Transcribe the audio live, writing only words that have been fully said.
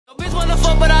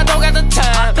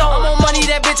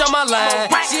that bitch on my line.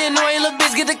 She annoying, little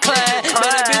bitch get declined. Man,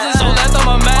 that business so left on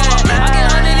my mind. I get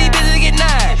 100, these bitches get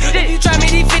 9. If you try me,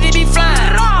 these 50 be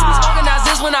flying. We smoking out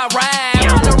this when I ride.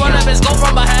 On the run up and go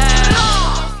from behind.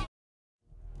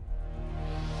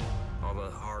 All the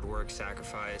hard work,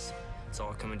 sacrifice, it's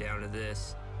all coming down to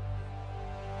this.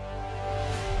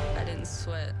 I didn't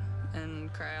sweat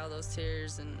and cry all those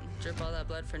tears and drip all that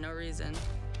blood for no reason.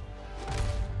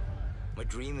 My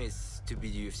dream is to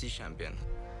be the UFC champion,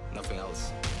 nothing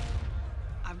else.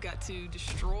 I've got to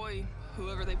destroy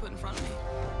whoever they put in front of me.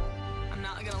 I'm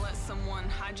not gonna let someone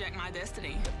hijack my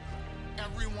destiny.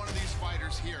 Every one of these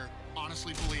fighters here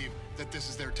honestly believe that this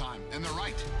is their time, and they're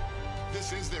right.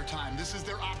 This is their time. This is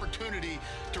their opportunity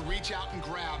to reach out and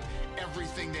grab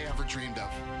everything they ever dreamed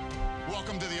of.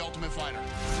 Welcome to The Ultimate Fighter.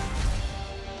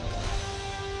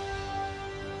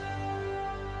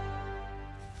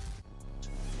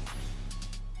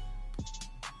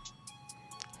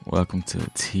 Welcome to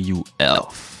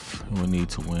TUF. You will need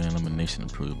to win elimination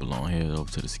and prove you belong. Head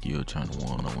over to the skill channel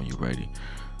 1 when you're ready.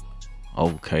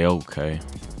 Okay.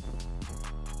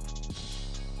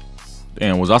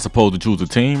 Damn, was I supposed to choose a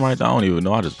team right now? I don't even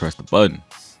know. I just pressed the button.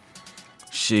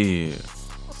 Shit.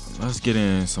 Let's get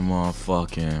in some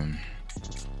motherfucking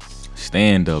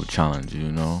stand-up challenge,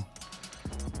 you know?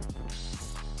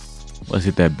 Let's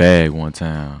hit that bag one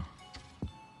time.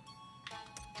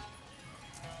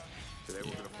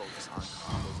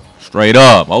 Straight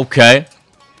up, okay.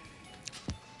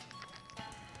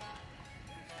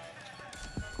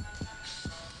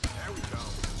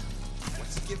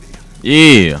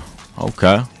 Yeah,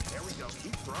 okay.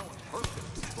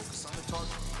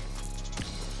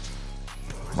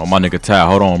 Oh, my nigga tired.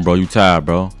 Hold on, bro. You tired,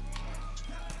 bro.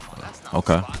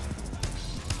 Okay.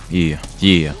 Yeah.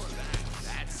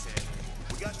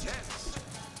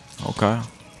 Okay.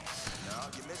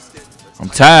 I'm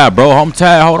tired, bro. I'm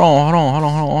tired. Hold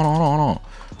on.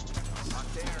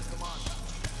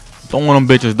 Throwing them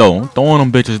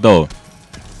bitches, though.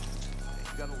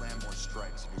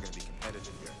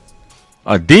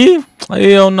 A D?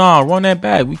 Hell nah. Run that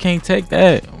back. We can't take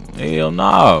that. Hell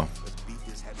nah.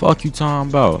 Fuck you talking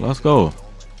about. Let's go.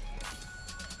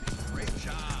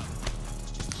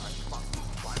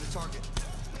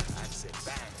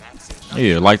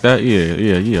 Yeah, like that.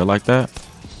 Yeah, like that.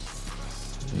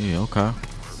 Yeah, okay.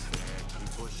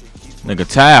 Nigga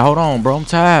tired. Hold on, bro. I'm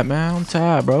tired, man. I'm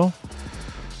tired, bro.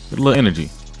 Get a little energy.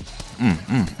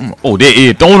 Oh, there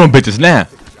is. Throwing them bitches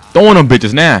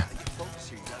now.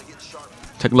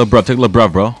 Take a little breath,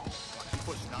 bro.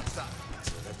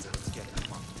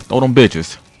 Throw them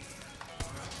bitches.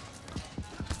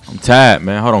 I'm tired,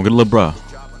 man. Hold on, get a little breath.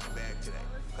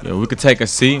 Yeah, we could take a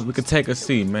seat.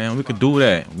 Man. We could do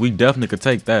that. We definitely could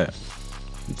take that.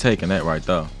 We taking that right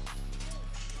there.